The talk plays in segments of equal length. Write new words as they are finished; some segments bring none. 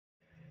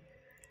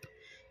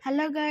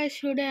Hello guys,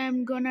 today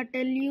I'm gonna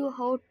tell you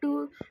how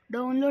to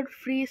download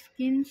free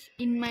skins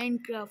in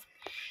Minecraft.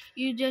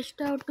 You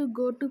just have to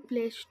go to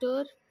Play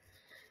Store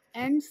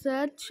and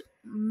search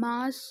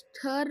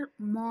Master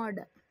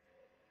Mod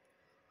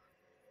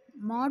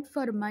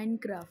for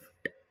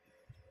Minecraft.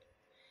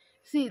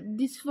 See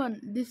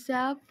this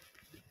app.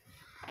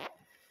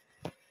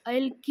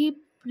 I'll keep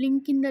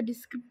link in the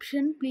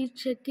description. Please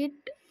check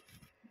it.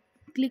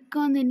 Click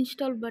on the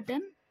install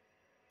button.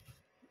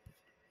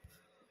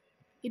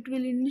 It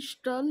will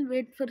install.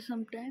 Wait for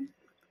some time.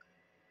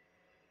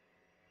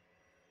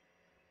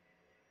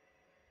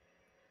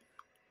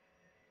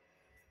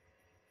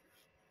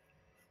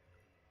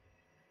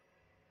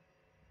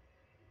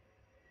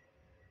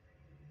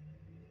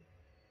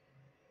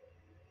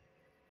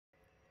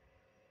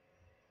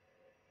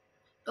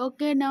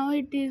 Okay, now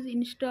it is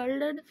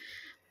installed.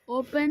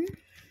 Open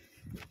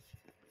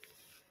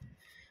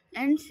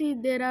and see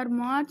there are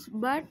mods,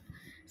 but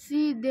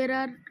see there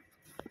are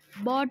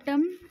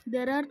bottom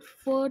there are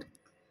four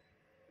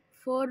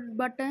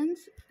buttons.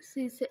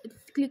 See,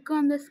 click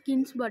on the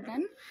skins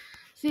button.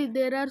 See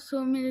there are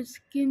so many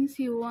skins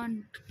you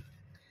want.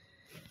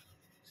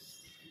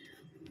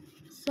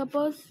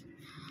 Suppose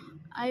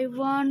I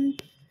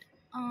want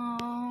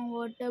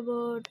what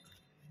about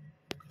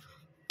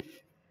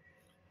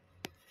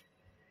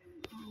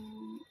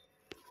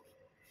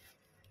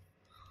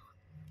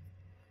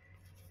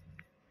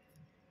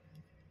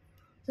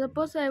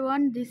suppose I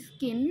want this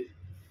skin.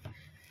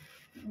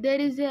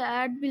 There is a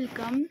ad will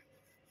come.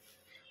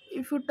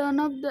 If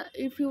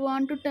you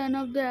want to turn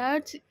off the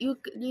ads, you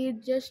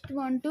just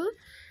want to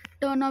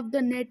turn off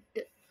the net.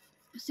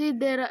 See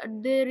there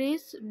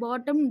is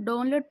bottom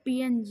download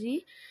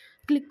PNG.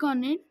 Click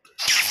on it.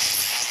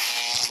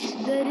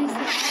 There is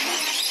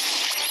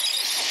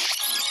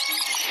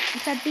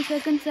 30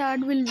 seconds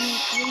ad will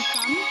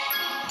come.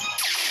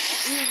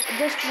 You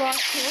just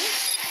watch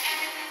it.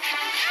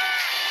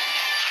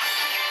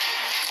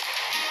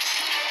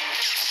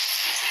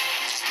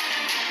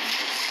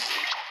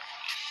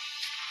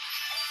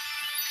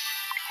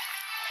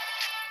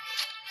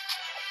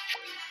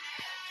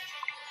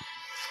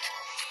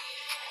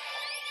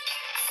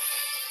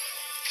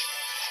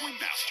 Coin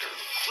Master,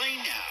 play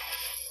now.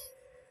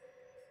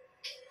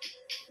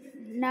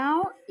 Now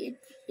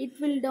it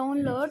will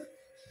download.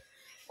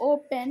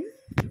 Open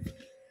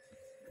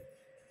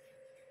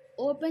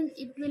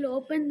it will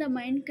open the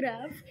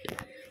Minecraft,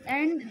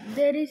 and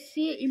there is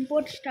see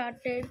import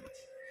started.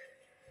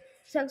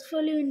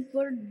 Successfully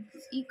import.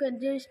 You can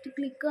just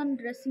click on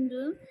dressing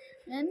room,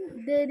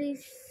 and there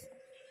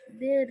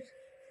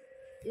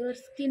your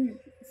skin,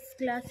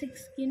 classic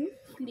skin,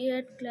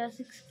 create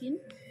classic skin.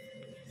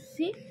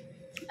 See,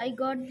 I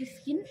got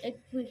this skin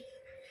equipped.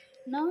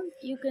 Now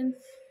you can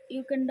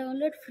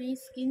download free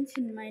skins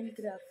in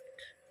Minecraft.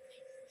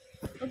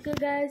 Okay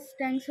guys,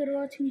 thanks for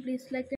watching. Please like